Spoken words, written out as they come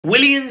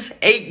Willian's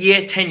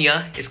 8-year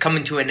tenure is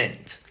coming to an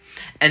end.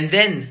 And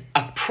then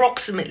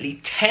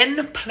approximately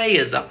 10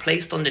 players are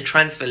placed on the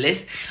transfer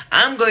list.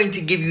 I'm going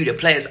to give you the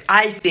players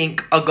I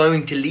think are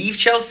going to leave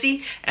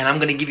Chelsea, and I'm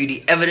going to give you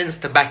the evidence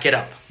to back it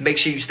up. Make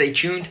sure you stay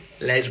tuned.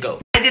 Let's go.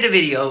 I did a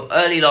video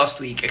early last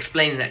week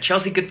explaining that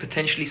Chelsea could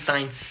potentially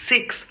sign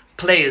 6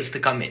 players to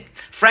come in.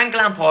 Frank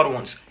Lampard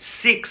wants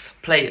 6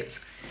 players.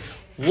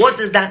 What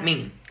does that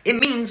mean? It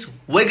means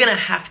we're going to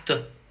have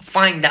to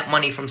find that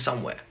money from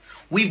somewhere.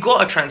 We've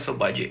got a transfer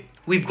budget.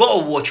 We've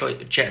got a war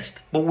chest,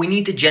 but we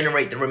need to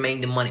generate the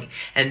remaining money.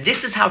 And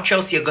this is how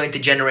Chelsea are going to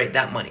generate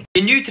that money.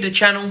 If you're new to the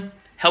channel,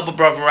 help a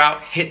brother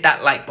out, hit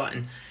that like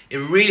button. It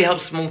really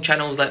helps small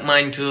channels like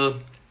mine to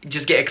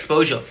just get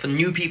exposure for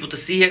new people to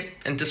see it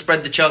and to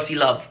spread the Chelsea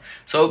love.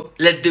 So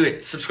let's do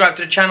it. Subscribe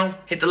to the channel,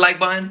 hit the like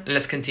button, and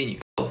let's continue.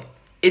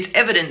 It's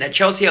evident that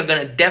Chelsea are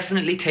going to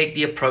definitely take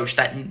the approach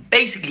that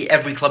basically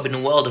every club in the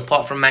world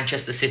apart from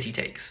Manchester City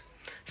takes.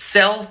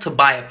 Sell to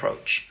buy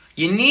approach.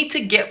 You need to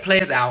get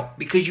players out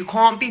because you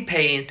can't be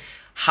paying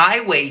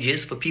high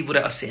wages for people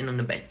that are sitting on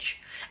the bench.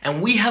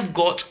 And we have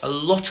got a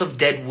lot of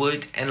dead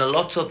wood and a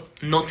lot of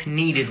not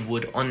needed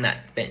wood on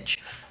that bench.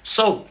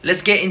 So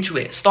let's get into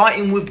it,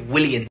 starting with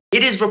Willian.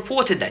 It is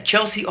reported that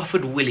Chelsea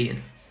offered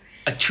Willian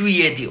a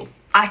 2-year deal.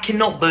 I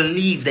cannot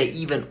believe they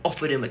even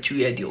offered him a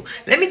 2-year deal.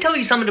 Let me tell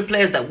you some of the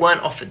players that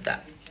weren't offered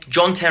that.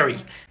 John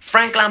Terry.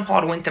 Frank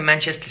Lampard went to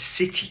Manchester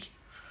City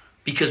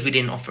because we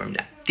didn't offer him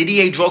that.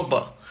 Didier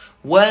Drogba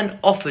weren't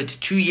offered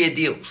 2-year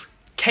deals.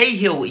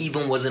 Cahill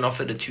even wasn't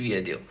offered a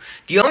 2-year deal.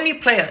 The only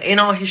player in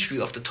our history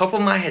off the top of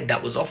my head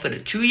that was offered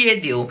a 2-year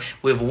deal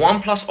with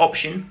 1+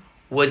 option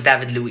was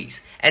David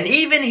Luiz. And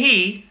even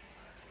he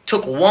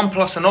took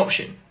 1+ an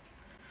option.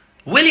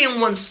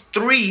 Willian wants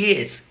 3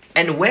 years.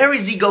 And where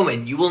is he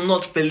going? You will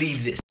not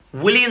believe this.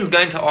 Willian's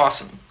going to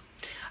Arsenal.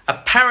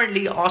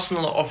 Apparently,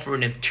 Arsenal are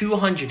offering him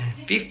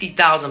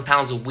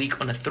 £250,000 a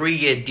week on a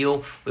 3-year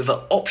deal with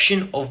an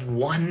option of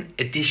 1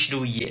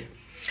 additional year.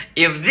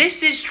 If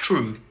this is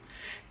true,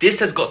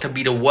 this has got to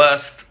be the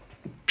worst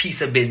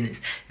piece of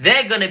business.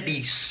 They're going to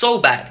be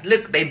so bad.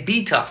 Look, they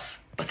beat us,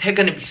 but they're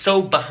going to be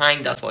so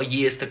behind us for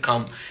years to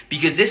come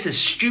because this is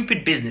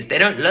stupid business. They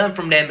don't learn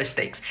from their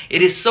mistakes.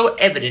 It is so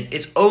evident.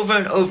 It's over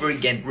and over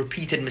again,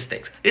 repeated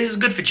mistakes. This is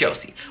good for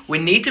Chelsea. We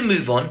need to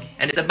move on,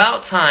 and it's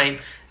about time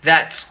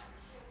that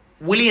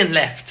Willian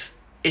left.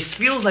 It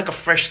feels like a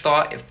fresh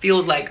start. It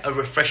feels like a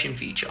refreshing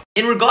feature.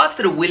 In regards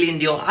to the Willian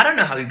deal, I don't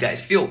know how you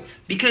guys feel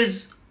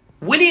because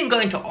Willian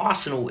going to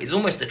Arsenal is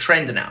almost a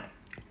trend now.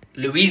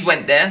 Luiz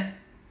went there.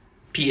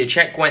 Peter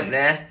Cech went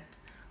there.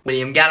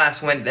 William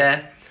Gallas went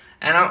there.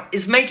 And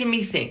it's making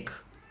me think,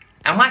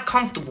 am I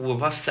comfortable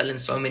with us selling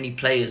so many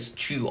players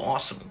to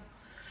Arsenal?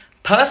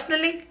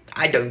 Personally,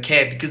 I don't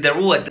care because they're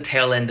all at the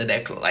tail end of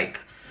their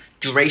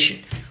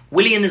duration.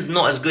 Willian is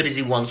not as good as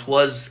he once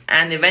was.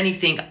 And if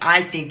anything,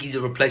 I think he's a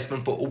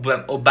replacement for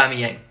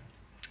Aubameyang.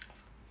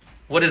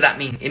 What does that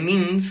mean? It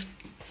means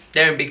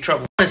they're in big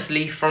trouble.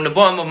 Honestly, from the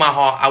bottom of my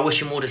heart, I wish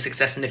him all the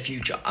success in the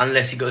future,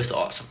 unless he goes to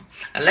Arsenal.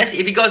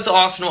 If he goes to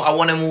Arsenal, I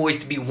want him always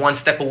to be one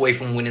step away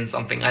from winning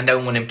something. I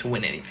don't want him to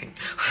win anything.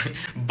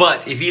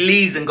 But if he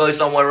leaves and goes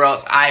somewhere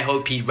else, I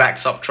hope he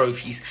racks up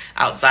trophies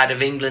outside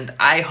of England.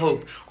 I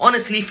hope.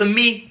 Honestly, for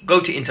me, go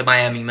to Inter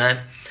Miami,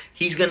 man.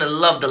 He's going to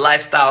love the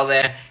lifestyle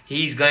there.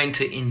 He's going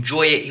to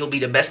enjoy it. He'll be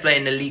the best player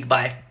in the league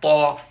by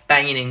far,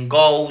 banging in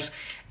goals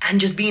and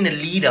just being a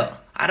leader.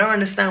 I don't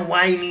understand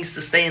why he needs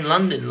to stay in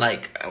London. I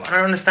don't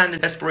understand his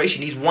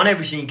desperation. He's won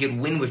everything he could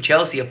win with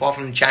Chelsea apart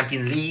from the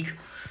Champions League.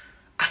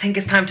 I think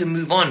it's time to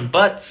move on.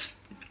 But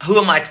who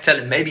am I to tell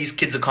him? Maybe his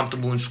kids are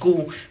comfortable in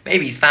school.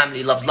 Maybe his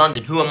family loves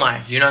London. Who am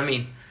I? You know what I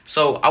mean?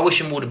 So I wish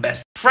him all the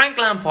best. Frank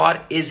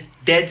Lampard is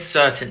dead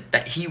certain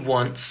that he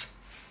wants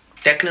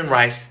Declan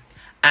Rice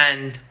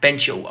and Ben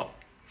Chilwell.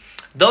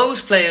 Those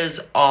players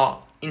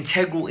are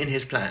integral in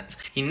his plans.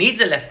 He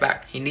needs a left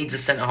back. He needs a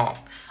centre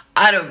half.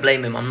 I don't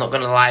blame him, I'm not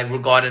going to lie,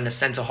 regarding the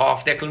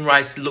centre-half. Declan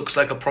Rice looks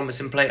like a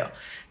promising player.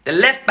 The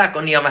left-back,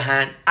 on the other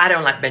hand, I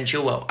don't like Ben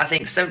Chilwell. I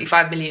think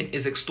 75 million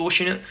is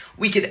extortionate.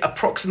 We could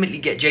approximately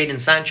get Jadon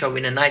Sancho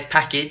in a nice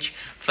package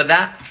for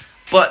that,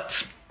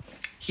 but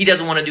he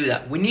doesn't want to do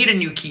that. We need a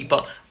new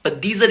keeper,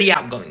 but these are the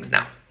outgoings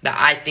now that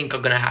I think are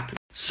going to happen.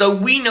 So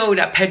we know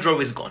that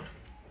Pedro is gone.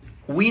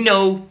 We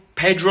know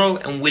Pedro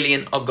and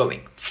Willian are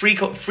going.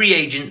 Free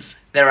agents,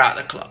 they're out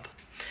of the club.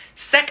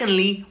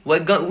 Secondly, we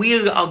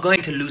are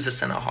going to lose a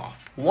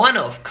centre-half. One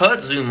of Kurt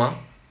Zouma,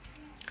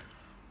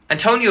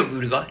 Antonio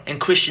Rudiger and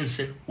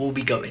Christensen will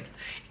be going.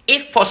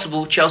 If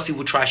possible, Chelsea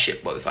will try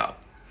ship both out.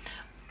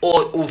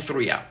 Or all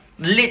 3 out.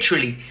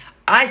 Literally,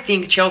 I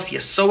think Chelsea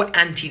are so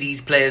anti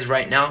these players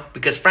right now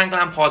because Frank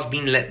Lampard's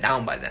been let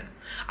down by them.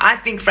 I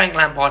think Frank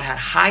Lampard had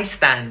high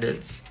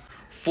standards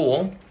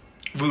for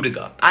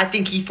Rudiger. I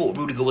think he thought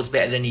Rudiger was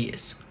better than he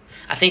is.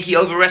 I think he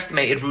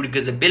overestimated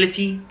Rudiger's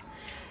ability.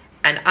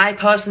 And I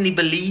personally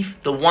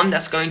believe the one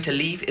that's going to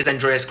leave is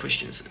Andreas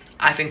Christensen.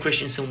 I think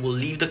Christensen will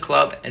leave the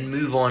club and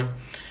move on.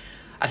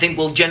 I think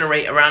we'll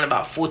generate around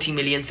about 40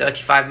 million,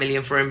 35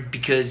 million for him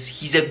because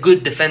he's a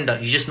good defender.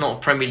 He's just not a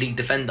Premier League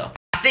defender.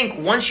 I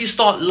think once you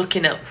start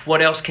looking at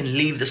what else can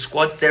leave the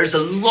squad, there's a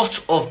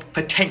lot of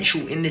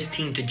potential in this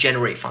team to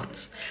generate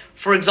funds.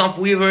 For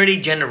example, we've already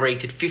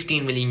generated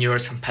 15 million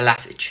euros from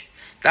Pulisic.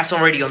 That's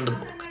already on the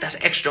book. That's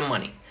extra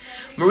money.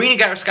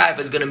 Marina Garskaiva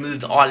is going to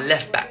move our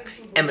left back,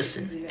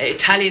 Emerson, an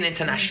Italian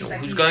international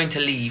who's going to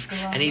leave,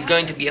 and he's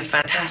going to be a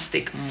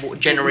fantastic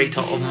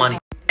generator of money.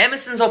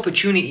 Emerson's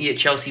opportunity at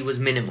Chelsea was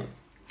minimal.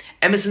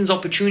 Emerson's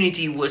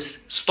opportunity was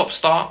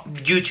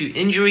stop-start due to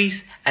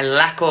injuries and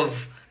lack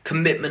of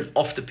commitment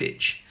off the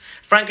pitch.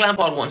 Frank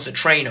Lampard wants a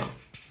trainer.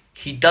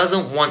 He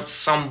doesn't want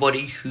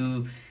somebody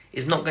who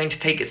is not going to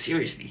take it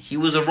seriously. He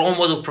was a role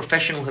model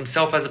professional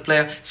himself as a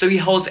player, so he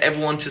holds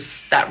everyone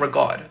to that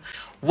regard.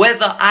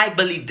 Whether I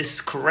believe this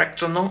is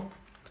correct or not,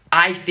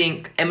 I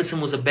think Emerson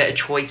was a better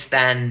choice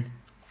than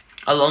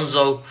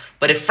Alonso.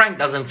 But if Frank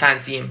doesn't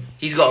fancy him,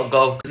 he's got to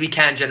go because we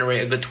can't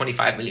generate a good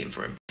 25 million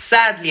for him.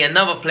 Sadly,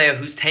 another player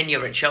whose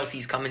tenure at Chelsea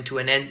is coming to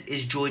an end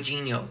is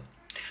Jorginho.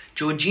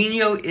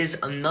 Jorginho is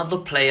another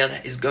player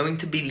that is going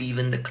to be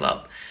leaving the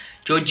club.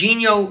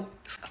 Jorginho's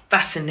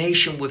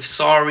fascination with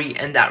Sarri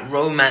and that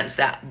romance,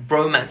 that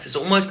bromance, is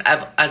almost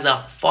as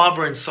a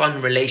father and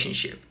son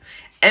relationship.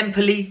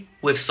 Empoli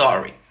with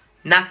Sarri.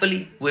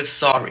 Napoli with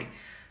Sarri.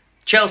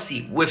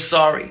 Chelsea with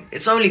Sarri.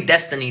 It's only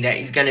destiny that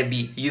he's going to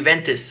be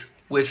Juventus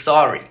with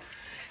Sarri.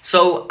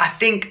 So I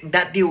think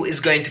that deal is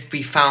going to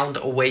be found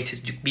a way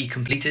to be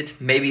completed.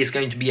 Maybe it's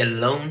going to be a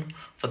loan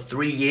for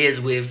 3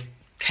 years with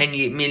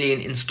 10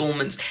 million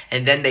installments,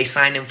 and then they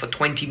sign him for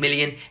 20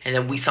 million, and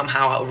then we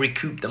somehow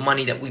recoup the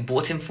money that we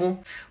bought him for.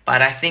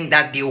 But I think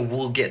that deal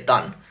will get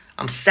done.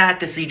 I'm sad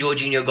to see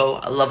Jorginho go.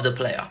 I love the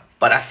player,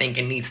 but I think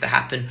it needs to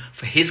happen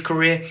for his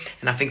career,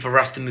 and I think for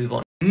us to move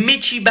on.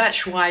 Michy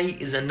Batshuayi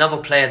is another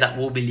player that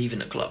will be leaving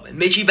the club. And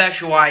Michy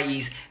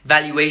Batshuayi's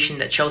valuation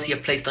that Chelsea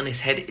have placed on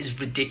his head is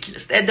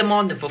ridiculous. They're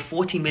demanding for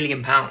 £40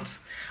 million.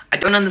 I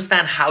don't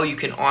understand how you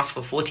can ask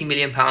for £40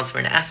 million for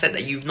an asset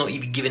that you've not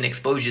even given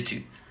exposure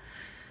to.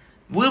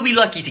 We'll be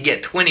lucky to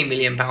get £20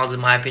 million, in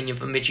my opinion,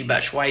 for Michy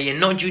Batshuayi, and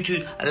not due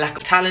to a lack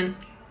of talent,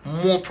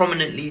 more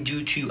prominently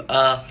due to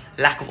a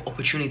lack of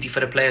opportunity for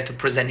the player to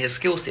present his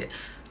skill set,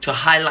 to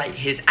highlight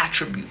his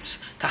attributes,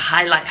 to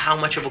highlight how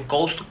much of a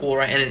goal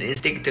scorer and an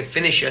instinctive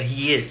finisher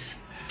he is.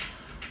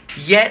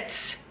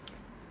 Yet,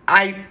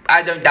 I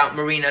don't doubt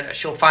Marina that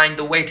she'll find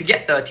the way to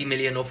get 30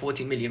 million or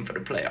 40 million for the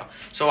player.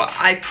 So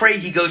I pray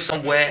he goes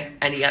somewhere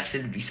and he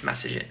absolutely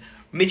smashes it.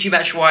 Michy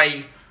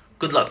Batshuayi,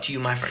 good luck to you,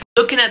 my friend.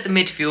 Looking at the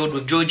midfield,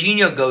 with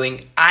Jorginho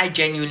going, I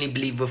genuinely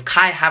believe with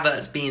Kai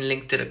Havertz being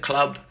linked to the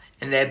club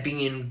and there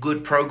being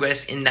good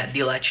progress in that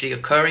deal actually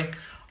occurring,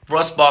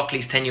 Ross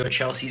Barkley's tenure at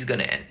Chelsea is going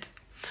to end.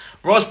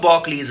 Ross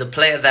Barkley is a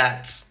player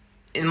that,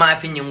 in my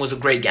opinion, was a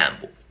great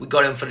gamble. We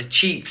got him for the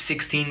cheap,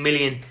 16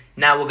 million.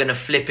 Now we're going to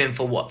flip him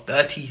for what,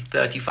 30,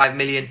 35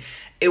 million.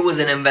 It was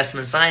an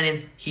investment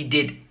signing. He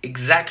did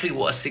exactly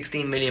what a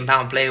 16 million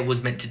pound player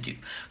was meant to do.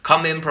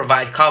 Come in,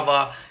 provide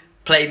cover,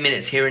 play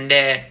minutes here and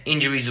there,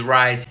 injuries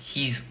arise,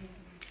 he's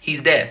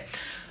there.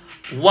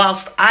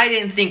 Whilst I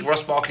didn't think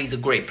Ross Barkley's a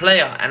great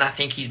player, and I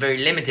think he's very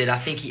limited, I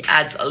think he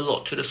adds a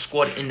lot to the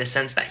squad in the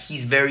sense that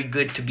he's very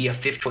good to be a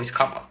fifth choice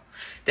cover.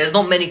 There's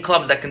not many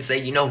clubs that can say,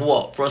 you know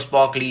what, Ross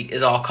Barkley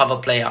is our cover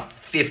player,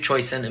 fifth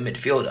choice centre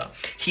midfielder.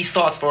 He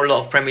starts for a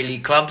lot of Premier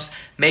League clubs,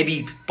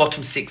 maybe top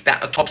six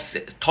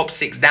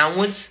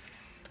downwards.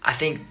 I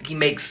think he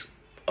makes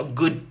a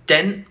good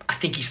dent. I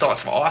think he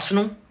starts for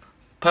Arsenal,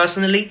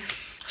 personally.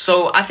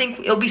 So I think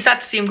it'll be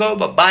sad to see him go,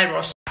 but bye,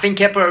 Ross. I think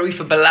Kepa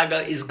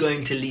Arrizabalaga is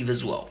going to leave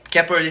as well.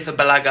 Kepa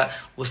Arrizabalaga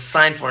was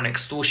signed for an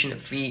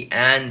extortionate fee,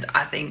 and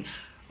I think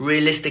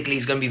realistically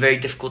it's going to be very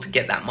difficult to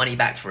get that money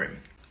back for him.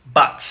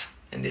 But,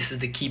 and this is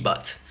the key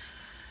but,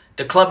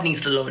 the club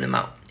needs to loan him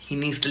out. He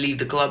needs to leave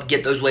the club,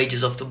 get those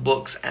wages off the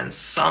books, and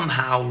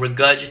somehow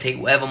regurgitate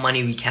whatever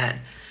money we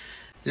can.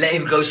 Let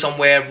him go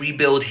somewhere,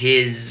 rebuild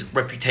his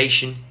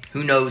reputation.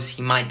 Who knows,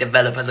 he might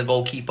develop as a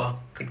goalkeeper.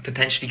 Could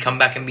potentially come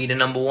back and be the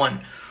number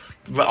one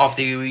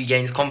after he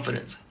regains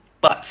confidence.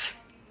 But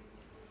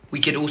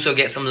we could also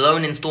get some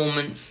loan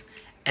installments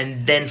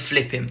and then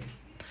flip him.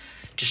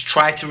 Just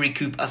try to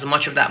recoup as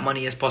much of that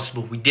money as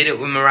possible. We did it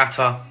with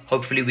Morata.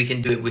 Hopefully we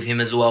can do it with him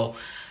as well.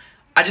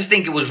 I just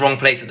think it was wrong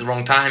place at the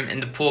wrong time,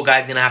 and the poor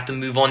guy's going to have to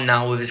move on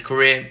now with his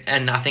career,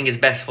 and I think it's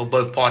best for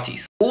both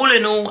parties. All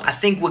in all, I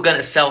think we're going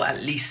to sell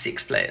at least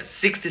 6 players,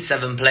 6 to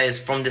 7 players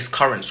from this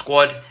current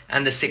squad,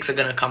 and the 6 are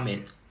going to come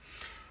in.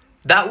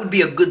 That would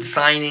be a good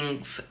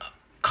signings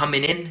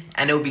coming in,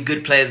 and it'll be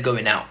good players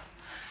going out.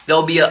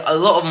 There'll be a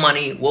lot of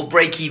money. We'll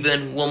break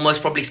even. We'll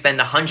most probably spend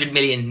 100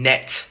 million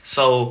net,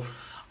 so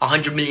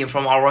 100 million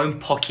from our own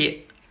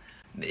pocket.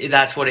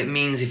 That's what it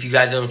means. If you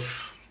guys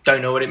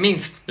don't know what it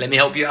means, let me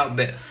help you out a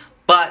bit.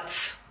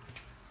 But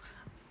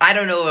I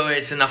don't know whether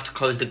it's enough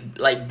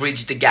to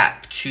bridge the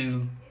gap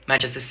to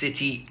Manchester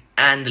City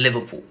and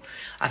Liverpool.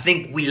 I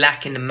think we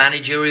lack in the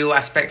managerial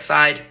aspect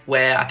side,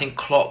 where I think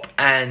Klopp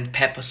and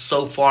Pep are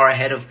so far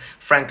ahead of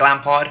Frank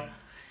Lampard.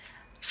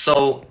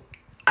 So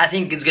I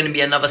think it's going to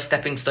be another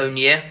stepping stone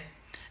year.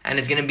 And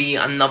it's going to be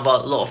another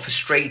lot of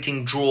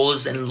frustrating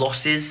draws and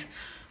losses.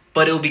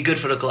 But it will be good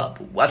for the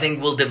club. I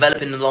think we'll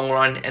develop in the long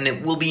run and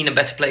it will be in a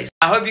better place.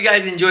 I hope you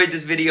guys enjoyed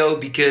this video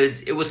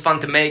because it was fun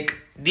to make.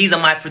 These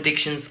are my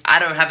predictions. I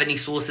don't have any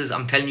sources,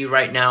 I'm telling you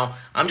right now.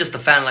 I'm just a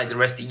fan like the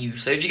rest of you.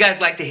 So if you guys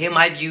like to hear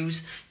my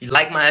views, you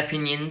like my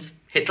opinions,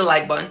 hit the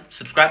like button,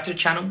 subscribe to the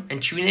channel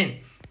and tune in.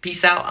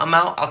 Peace out, I'm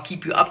out. I'll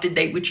keep you up to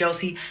date with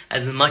Chelsea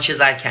as much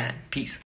as I can. Peace.